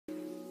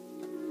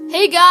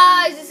Hey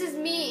guys, this is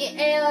me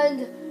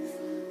and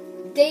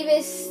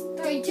Davis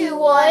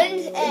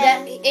 321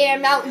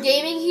 and Mountain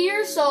Gaming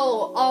here.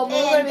 So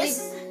we're gonna be.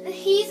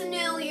 He's a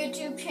new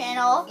YouTube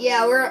channel.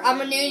 Yeah,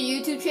 I'm a new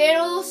YouTube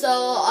channel. So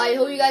I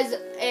hope you guys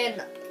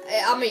and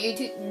I'm a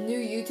new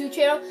YouTube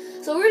channel.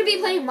 So we're gonna be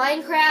playing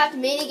Minecraft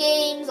mini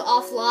games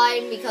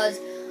offline because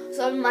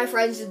some of my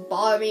friends just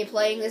bother me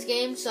playing this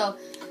game. So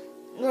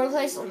we're gonna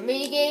play some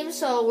mini games.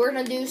 So we're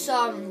gonna do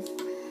some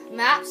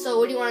maps. So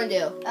what do you want to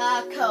do?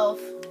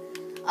 Cove.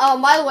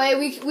 By the way,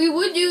 we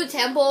would do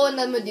Temple and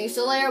the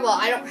Medusa layer,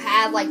 but I don't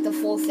have like the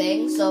full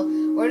thing, so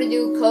we're gonna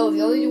do Cove.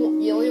 You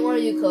only want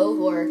to do Cove,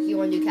 or you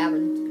want to do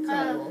Cavern?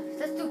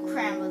 Let's do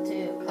Cramble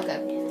too. Okay.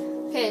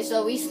 Okay,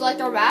 so we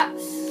select our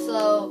maps.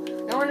 So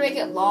now we're gonna make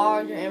it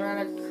large, and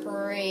we're gonna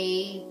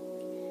create.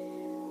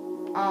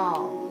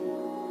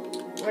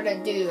 We're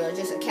gonna do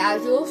just a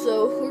casual.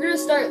 So we're gonna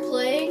start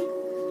playing.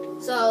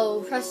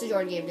 So press the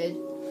join game, dude.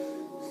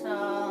 So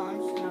I'm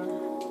just gonna.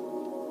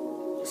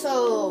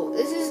 So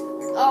this is.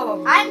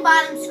 I'm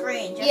bottom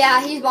screen.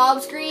 Yeah, he's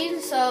bottom screen.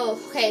 So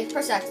okay,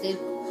 press X, dude.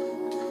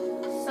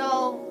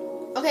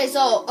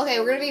 Okay,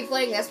 we're gonna be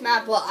playing this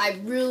map, but I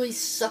really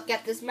suck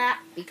at this map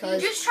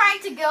because you're just trying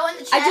to go in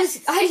the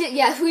chest.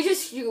 we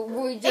just.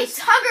 It's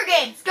Hunger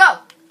Games. Go.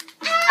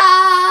 Yeah.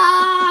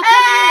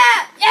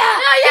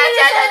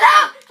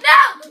 No.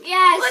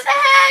 Yes. What the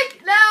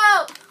heck?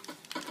 No.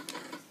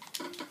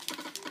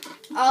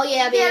 Oh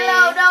yeah, baby.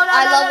 Yeah, no,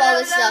 I love all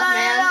this stuff,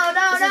 man.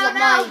 No, This is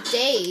my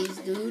days,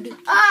 dude.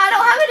 I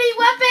don't have any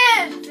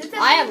weapons.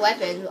 I have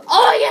weapons.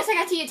 Oh yes, I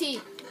got TNT.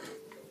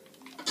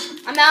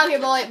 I'm out here,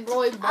 boy.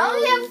 I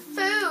only have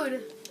food.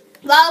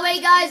 By the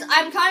way, guys,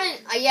 I'm kind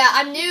of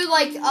I'm new,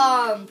 like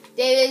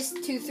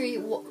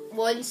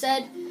Davis231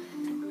 said.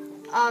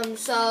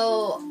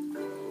 So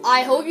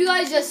I hope you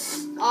guys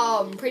just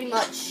pretty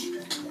much.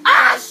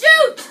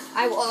 Shoot!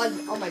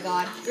 Oh my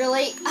god,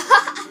 really?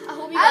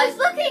 I was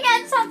looking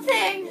at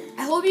something.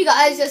 I hope you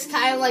guys just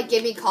kind of like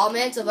give me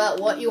comments about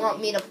what you want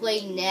me to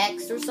play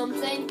next or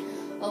something,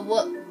 of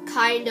what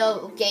kind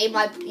of game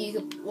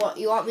you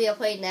want me to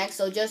play next.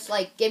 So just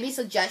like give me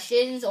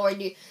suggestions, or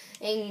just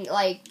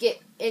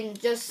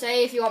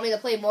say if you want me to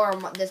play more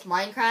of this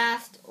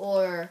Minecraft,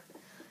 or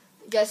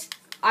just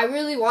I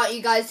really want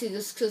you guys to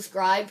just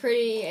subscribe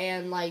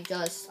and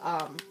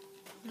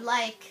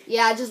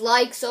just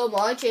like so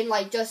much,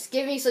 and just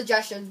give me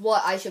suggestions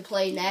what I should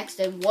play next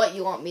and what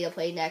you want me to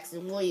play next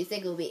and what you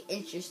think will be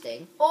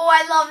interesting. Oh,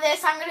 I love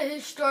this. I'm gonna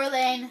destroy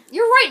Lane.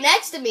 You're right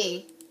next to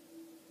me.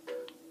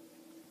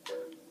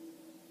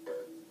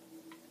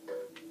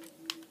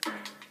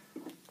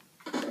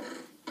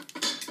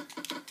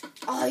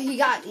 Oh, he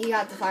got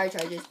the fire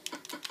charges.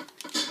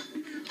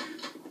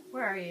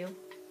 Where are you?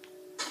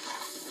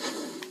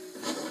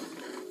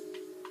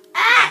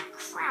 Ah,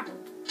 crap.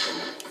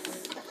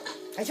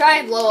 I try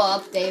and blow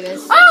up,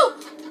 Davis. Oh!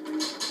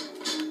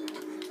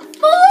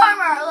 Full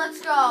armor, let's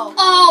go.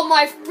 Oh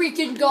my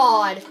freaking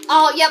god.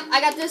 Oh, yep,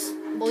 I got this.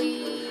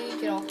 Boy,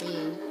 get off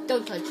me.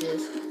 Don't touch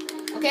this.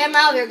 Okay, I'm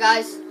out of here,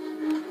 guys.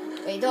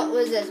 Wait, what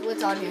is this?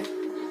 What's on here?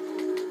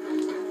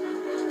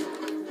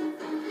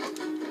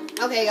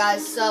 Okay,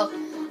 guys, so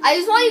I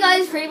just want you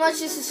guys pretty much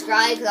to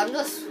subscribe because I'm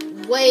just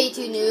way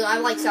too new.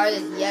 I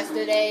started this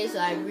yesterday, so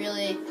I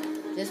really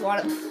just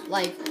want to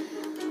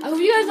I hope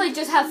you guys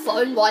just have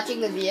fun watching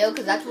the video,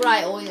 because that's what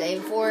I always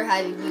aim for,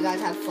 having you guys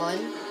have fun.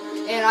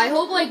 And I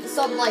hope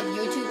some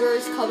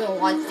YouTubers come and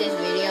watch this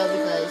video,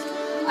 because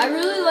I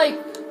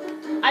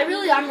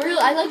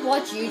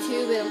watch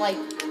YouTube, and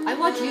I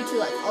watch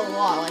YouTube a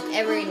lot,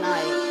 every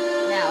night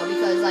now,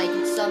 because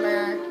it's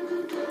summer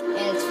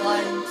and it's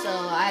fun, so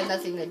I have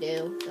nothing to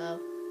do. So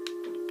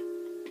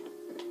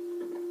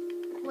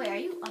wait, are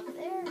you up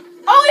there?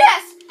 Oh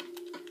yes!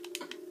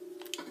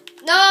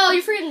 No,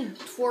 you freaking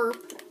twerp.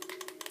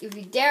 If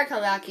you dare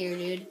come back here,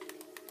 dude.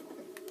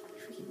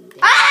 Freaking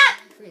dare. Ah!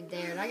 Freaking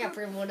dare. And I got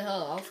freaking one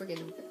hoe. I'll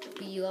freaking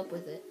beat you up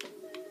with it.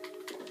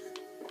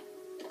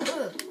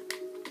 Ugh.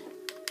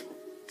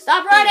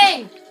 Stop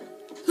running!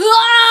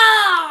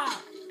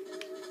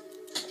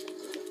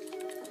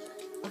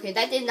 Okay,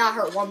 that did not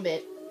hurt one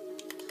bit.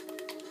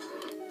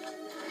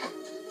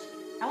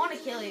 I want to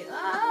kill you.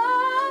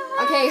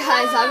 Okay,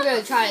 guys, I'm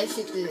gonna try to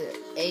shoot the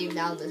aim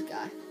down this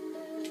guy.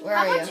 Where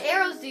are you? How much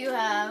arrows do you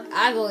have?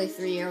 I have only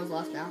 3 arrows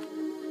left now.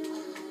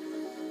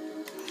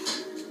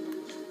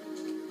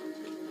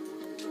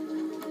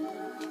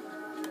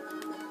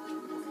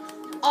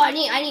 Oh, I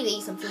need to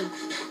eat some food.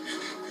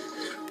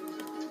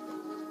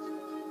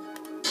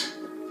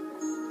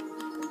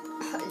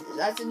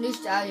 That's a new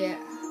strategy.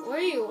 Why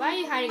are you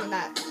hiding in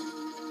that?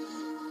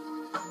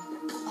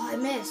 Oh, I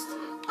missed.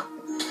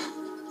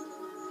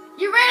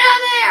 You ran out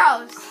of the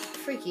arrows.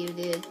 Freak you,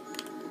 dude.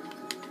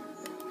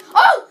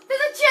 Oh,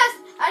 there's a chest.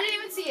 I didn't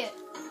even see it.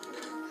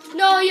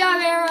 No, you have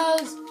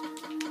arrows.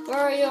 Where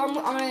are you? I'm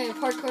gonna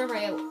parkour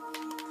right out.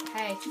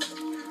 Hey.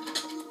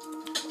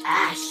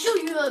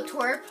 Shoot you, little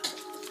twerp.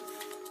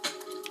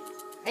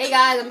 Hey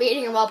guys, I'm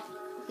beating him up.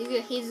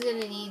 He's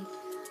gonna need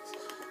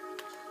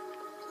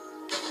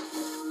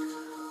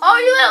Oh,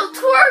 you little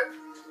twerp!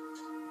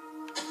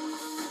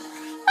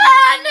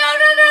 Ah, no,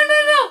 no, no, no,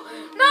 no!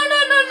 No, no,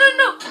 no, no,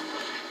 no!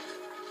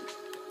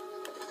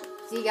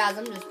 See, guys,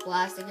 I'm just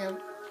blasting him.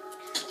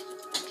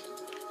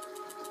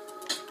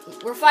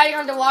 We're fighting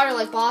underwater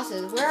like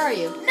bosses. Where are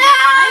you? No!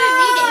 I didn't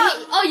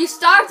mean it. Oh, you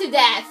starved to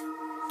death.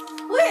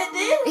 Wait, it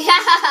did?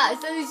 Yeah, it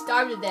says you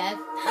starved to death.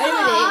 I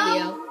didn't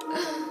hit you.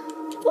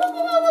 Woo,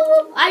 woo,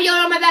 woo, woo. I'm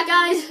yelling on my back,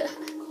 guys.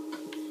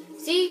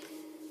 See?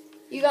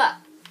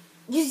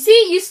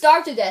 You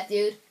starved to death,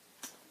 dude.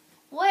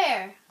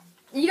 Where?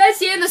 You guys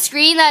see on the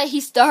screen that he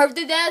starved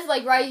to death,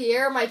 like right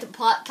here, my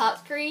top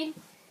screen?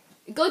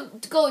 Go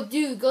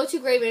to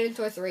Great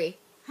Minotaur 3.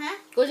 Huh?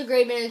 Go to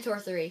Great Minotaur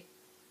 3.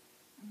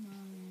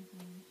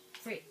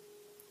 3.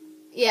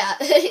 Yeah,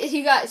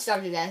 he got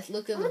starved to death.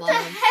 Look at the What the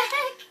bottom.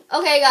 heck?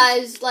 Okay,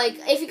 guys, like,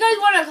 if you guys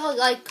want to,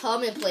 like,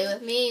 come and play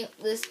with me,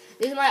 this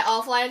is my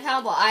offline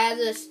account, but I have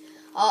this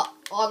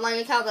online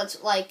account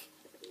that's, like,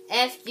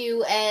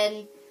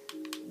 FUNG.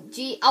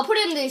 I'll put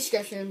it in the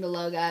description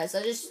below, guys.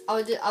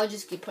 I'll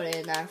just keep putting it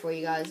in there for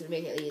you guys to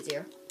make it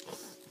easier.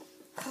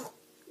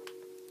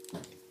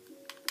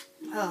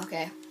 Oh,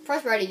 okay.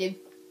 Press ready, dude.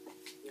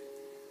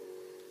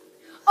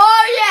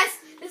 Oh, yes!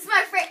 It's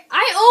my friend.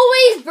 I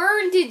always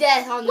burn to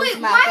death on this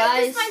map, why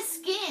guys. is this my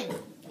skin?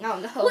 Oh,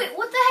 no. Wait,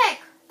 what the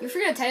heck? You're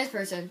freaking a tennis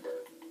person.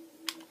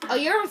 Oh,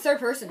 you're on third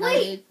person now,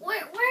 Wait, dude. where,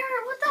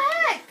 what the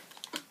heck?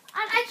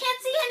 I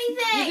can't see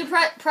anything. You can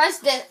press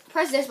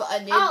this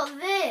button, dude. Oh,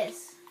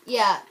 this.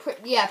 Yeah,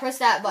 press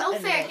that button. No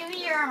fair, dude. give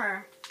me your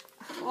armor.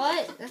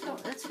 What?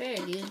 That's fair,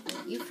 dude.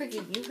 You press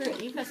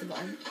the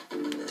button.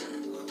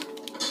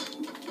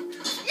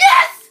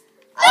 Yes!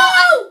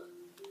 No!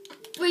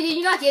 Wait, did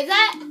you not get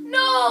that? No!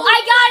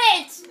 I got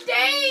it!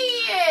 Dang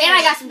it! And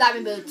I got some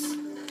diamond boots.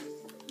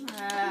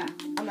 Ah.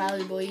 I'm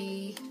out,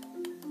 boy.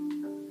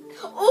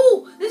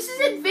 Oh, this is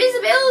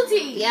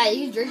invisibility. Yeah,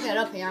 you can drink that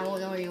up here. I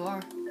won't know where you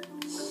are.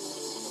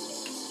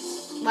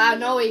 Wow,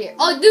 no way here.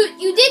 Oh, dude,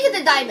 you did get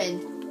the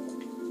diamond.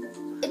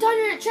 It's on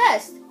your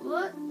chest.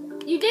 What?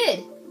 You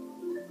did.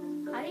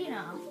 How do you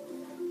know?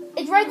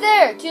 It's right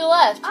there, to the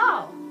left.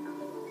 Oh,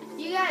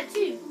 you got it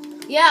too.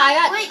 Yeah, I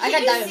got. Wait, I got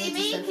can diamond you see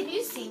boots me? and stuff. Can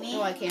you see me?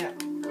 No, I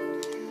can't.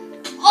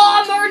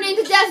 Oh, I'm burning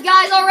to death,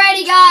 guys.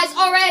 Already, guys.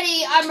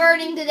 Already. I'm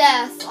burning to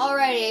death.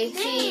 Already.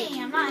 See,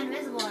 Dang, I'm not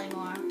invisible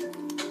anymore.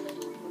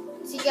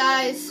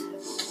 guys.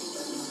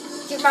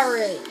 Get my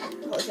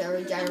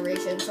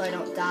regeneration so I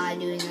don't die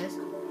doing this.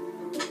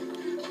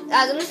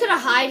 Guys, I'm just gonna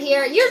hide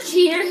here. You're a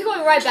cheater. You're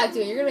going right back to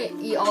it. You're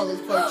gonna eat all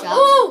those pork chops.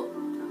 Ooh!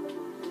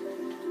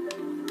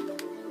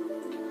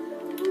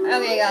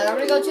 Okay, guys. I'm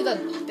gonna go to the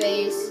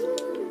base.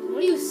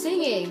 What are you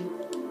singing?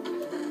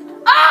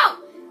 Oh!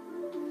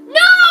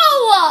 No!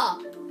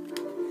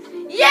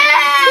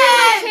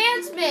 Yeah!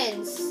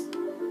 Enhancements.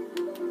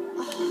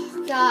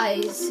 Oh,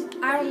 guys,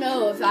 I don't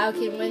know if I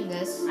can win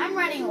this. I'm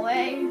running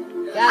away.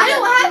 Guys, I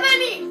don't have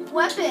any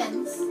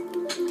weapons.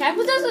 Can I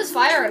put this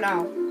fire or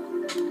no?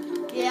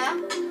 Yeah?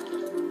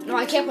 No,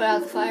 I can't put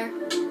out the fire.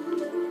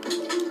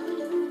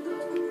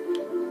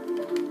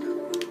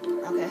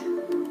 Okay.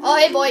 Oh,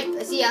 hey, boy.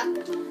 I see ya.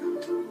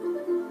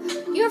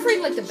 You're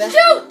freaking like the best.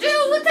 Shoot!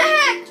 Dude, what the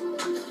heck?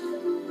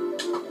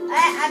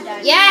 I'm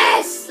done.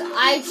 Yes!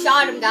 I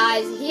shot him,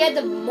 guys. He had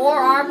the more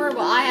armor,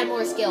 but I had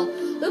more skill.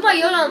 Look at my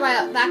Yoda on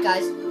my back,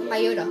 guys. My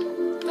Yoda.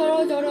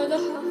 Yoda.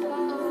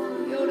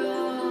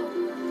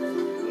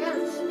 You're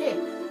a stick.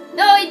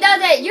 No, he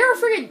doesn't. You're a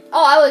freaking.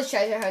 Oh, I was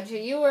treasure hunter.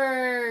 You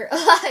were.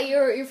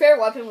 your favorite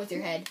weapon was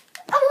your head.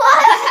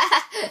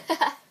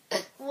 What?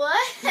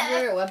 What? Your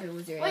favorite weapon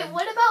was your Wait, head.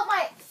 what about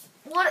my...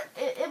 What...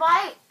 Am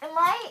I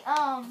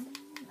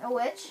a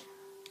witch?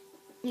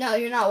 No,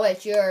 you're not a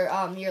witch. You're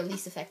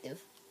least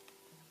effective.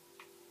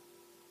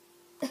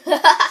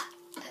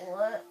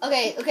 What?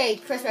 Okay.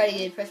 Press ready,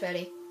 dude. Press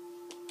ready.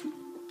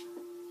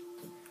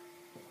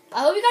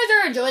 I hope you guys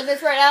are enjoying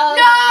this right now.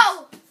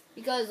 No!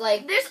 Because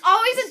like There's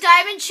always a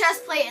diamond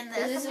chest plate in this.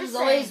 this I'm is just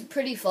always saying.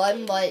 pretty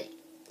fun, but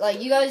like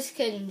you guys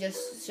can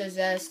just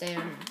stay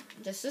and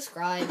just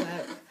subscribe.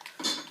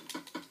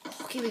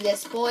 Oh, give me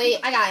this, boy.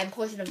 I got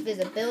potion of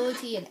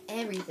invisibility and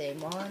everything,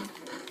 man.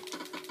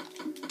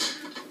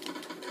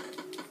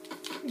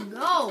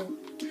 Go.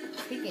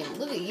 Freaking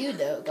look at you,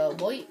 though, go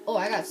boy. Oh,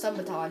 I got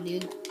Subaton,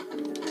 dude.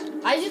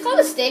 I just call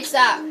the stakes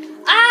out.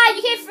 Ah,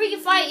 you can't freaking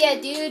fight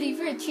yet, dude. You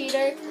freaking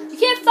cheater. You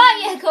can't fight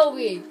yet,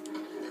 Kobe.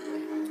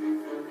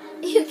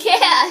 You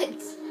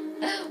can't.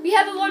 We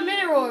have a 1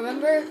 minute rule,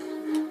 remember?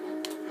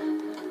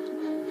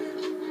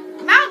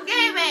 Mount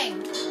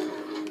Gaming.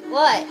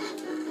 What?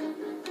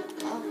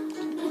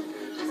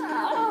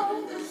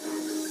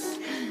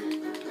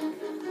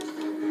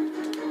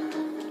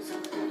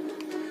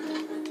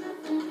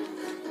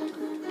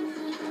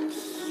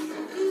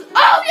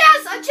 Oh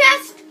yes, a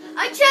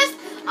chest.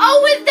 Oh,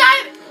 with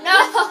diamond.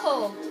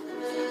 No.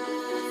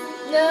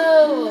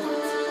 No.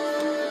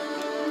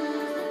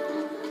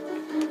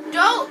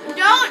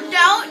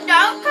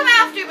 Don't come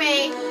after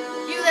me,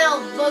 you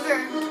little booger.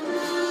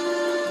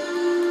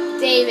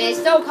 Davis,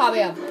 don't call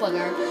me a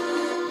booger.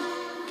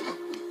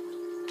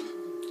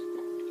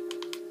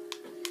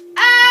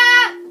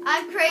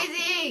 I'm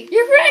crazy.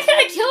 You're really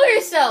gonna kill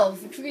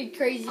yourself, you freaking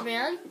crazy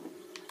man.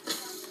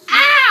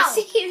 Ow!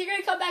 See, you're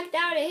gonna come back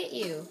down and hit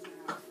you.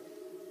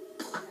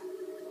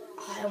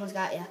 Oh, I almost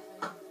got you.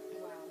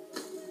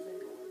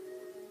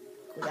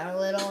 Go down a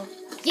little.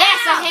 Yes,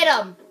 Ow! I hit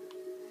him.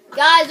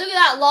 Guys, look at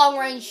that long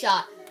range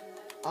shot.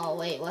 Oh,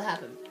 wait, what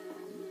happened?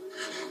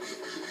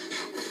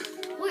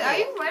 Wait, are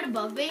you right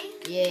above me?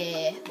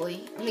 Yeah, boy.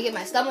 I'm gonna get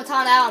my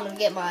Stumaton out. I'm gonna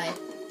get my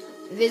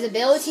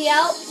invisibility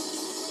out.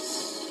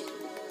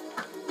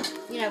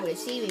 You're not gonna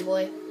see me,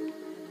 boy.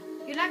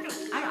 You're not gonna.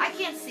 I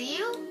can't see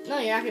you? No,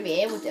 you're not gonna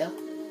be able to.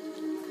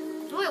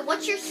 Wait,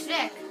 what's your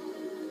stick?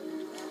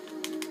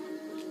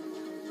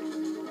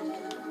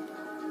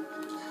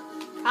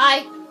 Hi.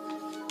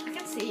 I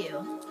can see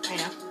you. I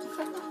know.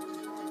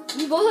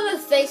 You both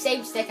have the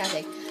same stick, I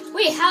think.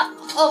 Wait, how?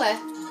 Okay.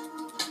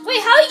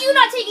 Wait, how are you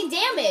not taking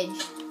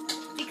damage?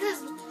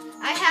 Because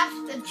I have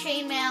the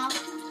chainmail.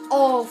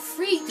 Oh,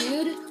 freak,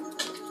 dude.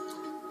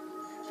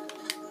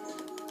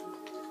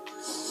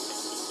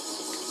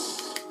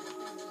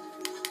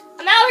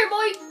 I'm out here,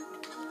 boy.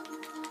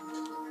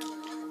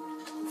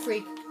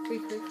 Freak.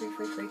 Freak, freak, freak,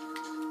 freak, freak.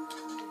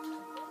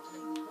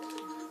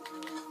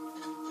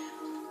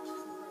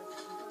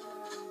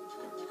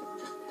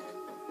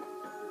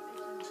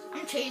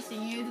 I'm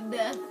chasing you to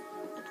death.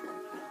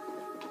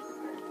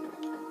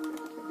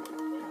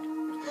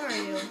 Where are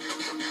you?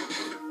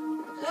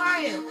 Where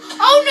are you?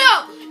 Oh no!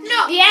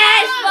 No!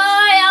 Yes, No!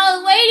 boy. I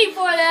was waiting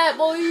for that,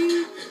 boy.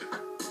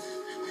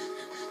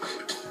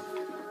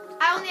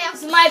 I only have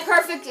This is my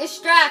perfect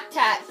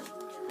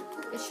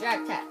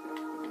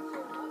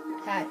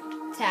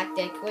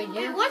tactic. Wait,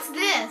 Wait, you? what's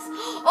this?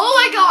 Oh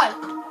my god!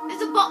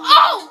 There's a ball.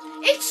 Oh!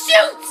 It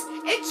shoots!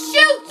 It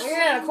shoots!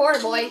 You're in a corner,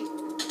 boy.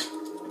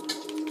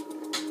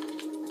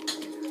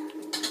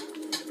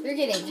 You're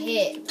getting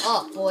hit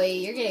up, boy.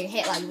 You're getting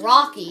hit like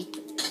Rocky.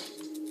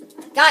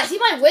 Guys, he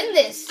might win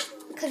this.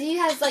 Because he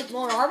has, like,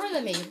 more armor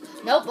than me.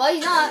 Nope, but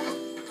he's not.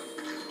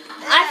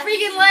 I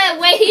freaking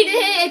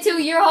waited until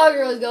your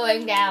hunger was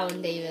going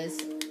down, Davis.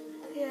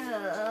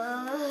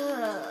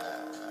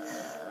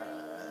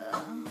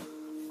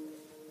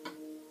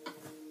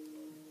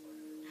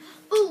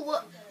 Ooh,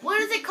 what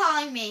is it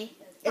calling me?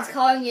 It's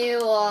calling you,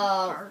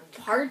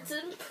 parts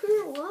and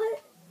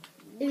what?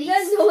 If you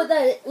guys know what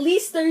that is,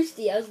 least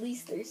thirsty. I was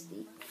least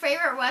thirsty.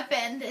 Favorite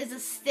weapon is a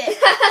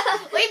stick.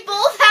 We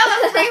both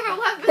have a favorite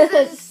weapon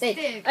is a stick.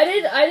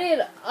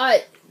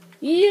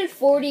 You did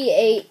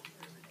 48.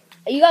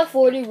 You got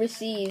 40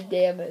 received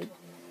damage.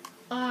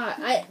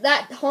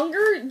 That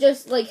hunger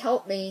just, like,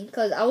 helped me,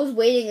 because I was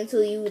waiting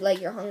until you, like,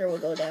 your hunger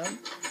would go down.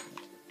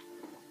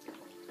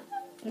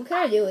 What can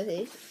I do with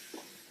these?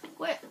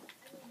 What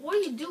are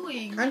you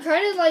doing? I'm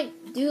trying to, like,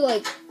 do,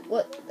 like,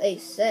 what they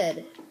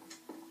said.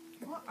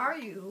 What are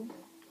you?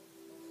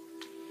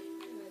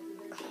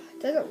 It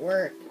doesn't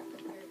work.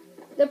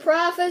 The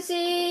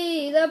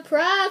prophecy! The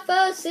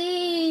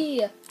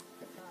prophecy!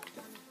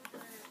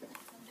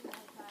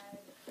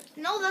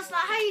 No, that's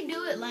not how you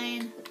do it,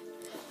 Lane.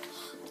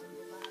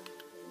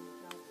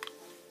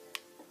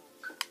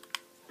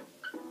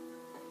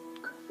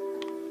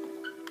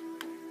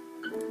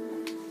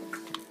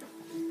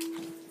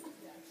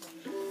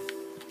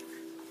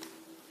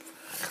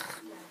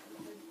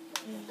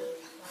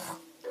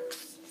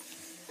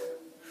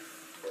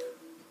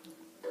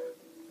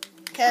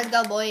 Okay, let's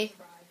go, boy.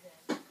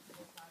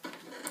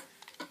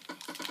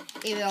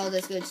 Give me all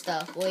this good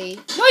stuff, boy.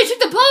 No, you took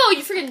the bow!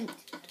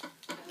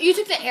 You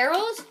took the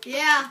arrows?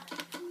 Yeah.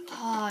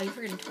 Oh, you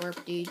freaking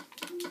twerp, dude.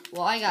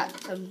 Well, I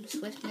got some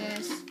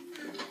swiftness.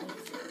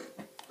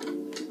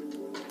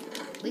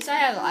 At least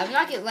I'm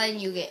not letting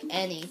you get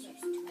any.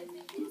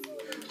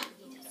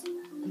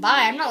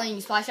 Bye, I'm not letting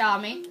you splash out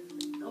on me.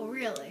 Oh,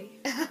 really?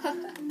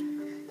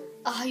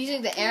 Oh,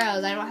 using the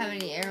arrows. I don't have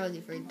any arrows,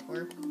 you freaking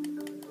twerp.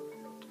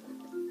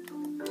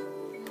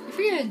 You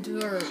freaking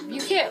twerp.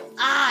 You can't.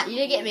 Ah, you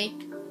didn't get me.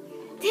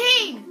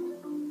 Dang!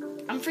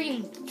 I'm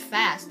freaking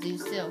fast, dude,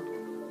 still.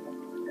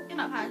 You're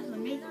not faster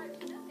than me.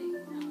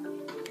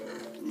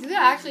 This is gonna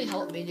actually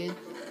help me, dude.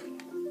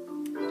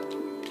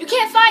 You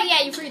can't fight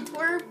yet, you freaking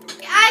twerp.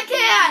 I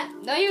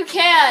can! No, you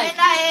can't. And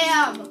I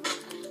am!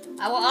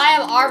 I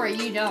have armor,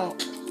 you don't.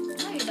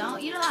 No, you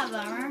don't. You don't have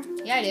armor.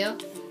 Yeah, I do.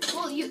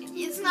 Well,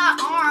 it's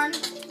not armed.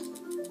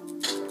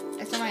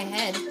 It's on my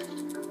head.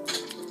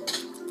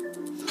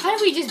 How are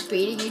we just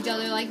beating each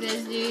other like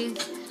this, dude?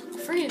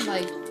 Freaking,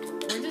 like,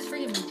 we're just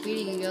freaking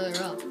beating each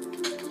other up.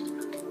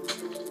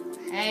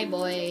 Hey,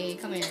 boy,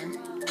 come here.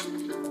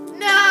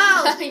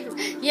 No!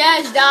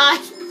 Yes, die.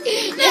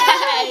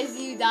 Yes,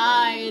 you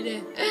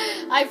died.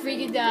 I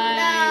freaking died.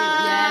 No.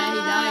 Yeah, he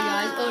died,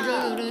 guys. Oh,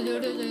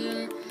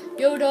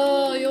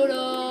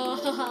 Yoda.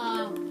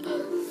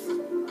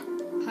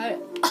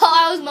 Oh,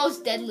 I was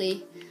most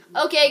deadly.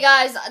 Okay,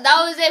 guys, that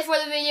was it for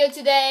the video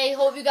today.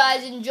 Hope you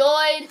guys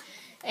enjoyed.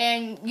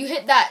 And you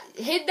hit that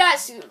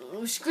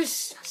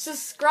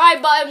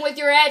subscribe button with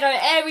your hand on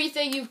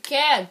everything you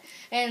can.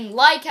 And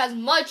like as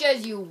much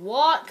as you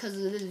want, because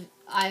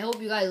I hope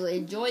you guys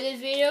enjoy this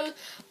video.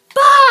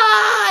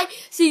 Bye!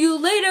 see you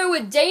later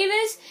with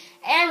Davis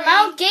and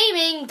Mount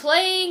Gaming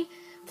playing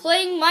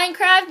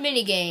Minecraft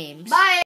minigames. Bye.